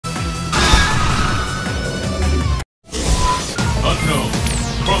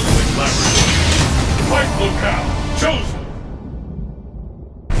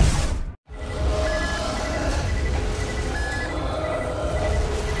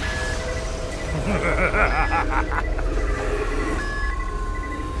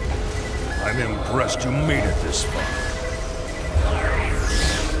I'm impressed you made it this far.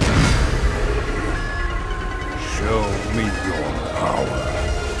 Show me your power.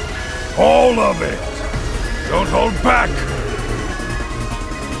 All of it! Don't hold back!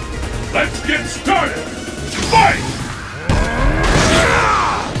 Let's get started! Fight!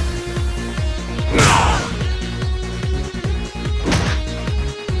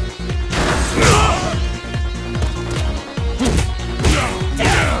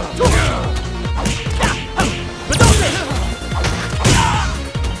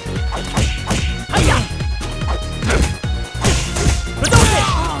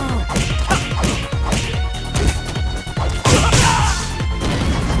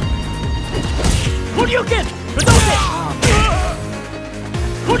 Hadouken! Hadouken!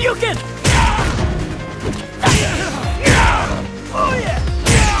 Hadouken! Oh yeah!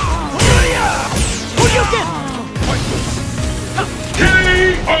 Hadouken!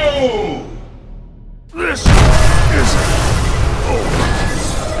 KO! This isn't over.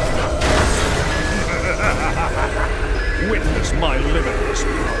 Witness my limitless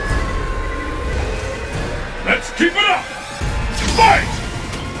power. Let's keep it up! Fight!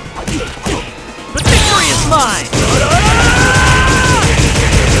 The victory is mine! Hadouken!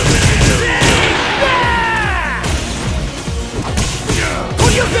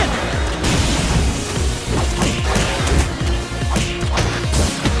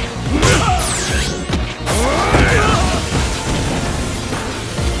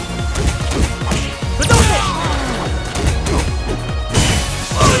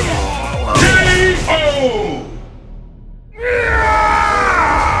 KO!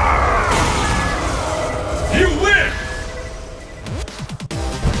 You win!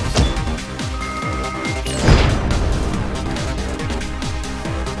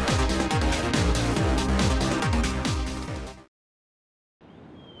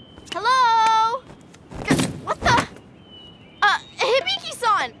 Hello? What the?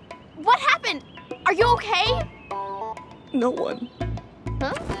 Hibiki-san! What happened? Are you okay? No one.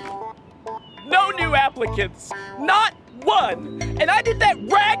 Huh? No new applicants! Not one! And I did that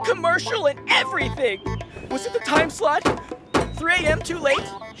rag commercial and everything! Was it the time slot? 3 a.m. too late?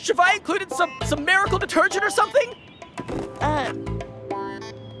 Should I included some miracle detergent or something?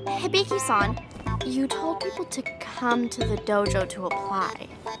 Hibiki-san, you told people to come to the dojo to apply.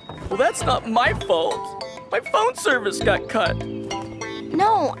 Well, that's not my fault. My phone service got cut.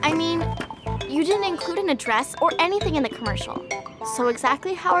 No, I mean, you didn't include an address or anything in the commercial. So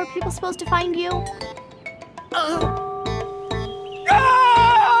exactly how are people supposed to find you?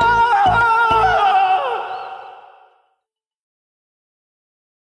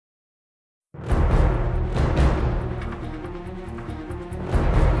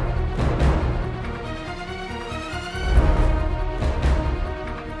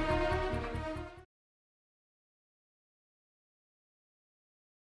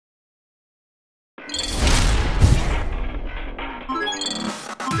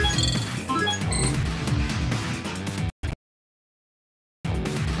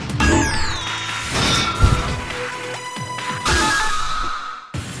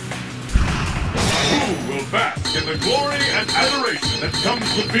 Bask in the glory and adoration that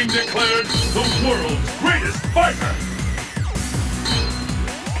comes with being declared the world's greatest fighter!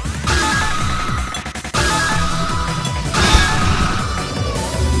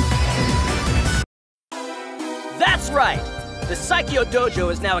 That's right! The Saikyo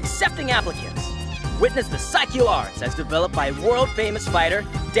Dojo is now accepting applicants. Witness the Saikyo arts as developed by world-famous fighter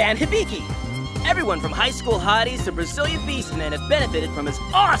Dan Hibiki. Everyone from high school hotties to Brazilian beastmen have benefited from his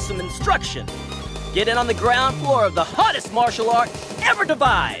awesome instruction. Get in on the ground floor of the hottest martial art ever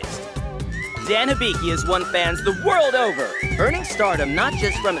devised. Dan Hibiki has won fans the world over, earning stardom not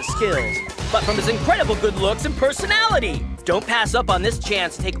just from his skills, but from his incredible good looks and personality. Don't pass up on this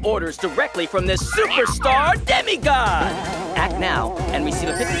chance to take orders directly from this superstar demigod. Act now and receive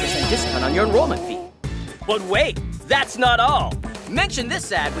a 50% discount on your enrollment fee. But wait, that's not all. Mention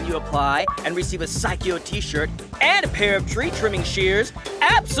this ad when you apply and receive a Saikyo t-shirt and a pair of tree trimming shears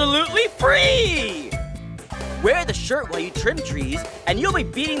absolutely free! Wear the shirt while you trim trees and you'll be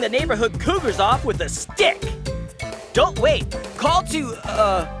beating the neighborhood cougars off with a stick! Don't wait! Call to,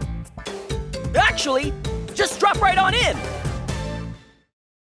 actually, just drop right on in!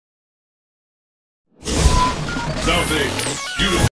 Southeast, you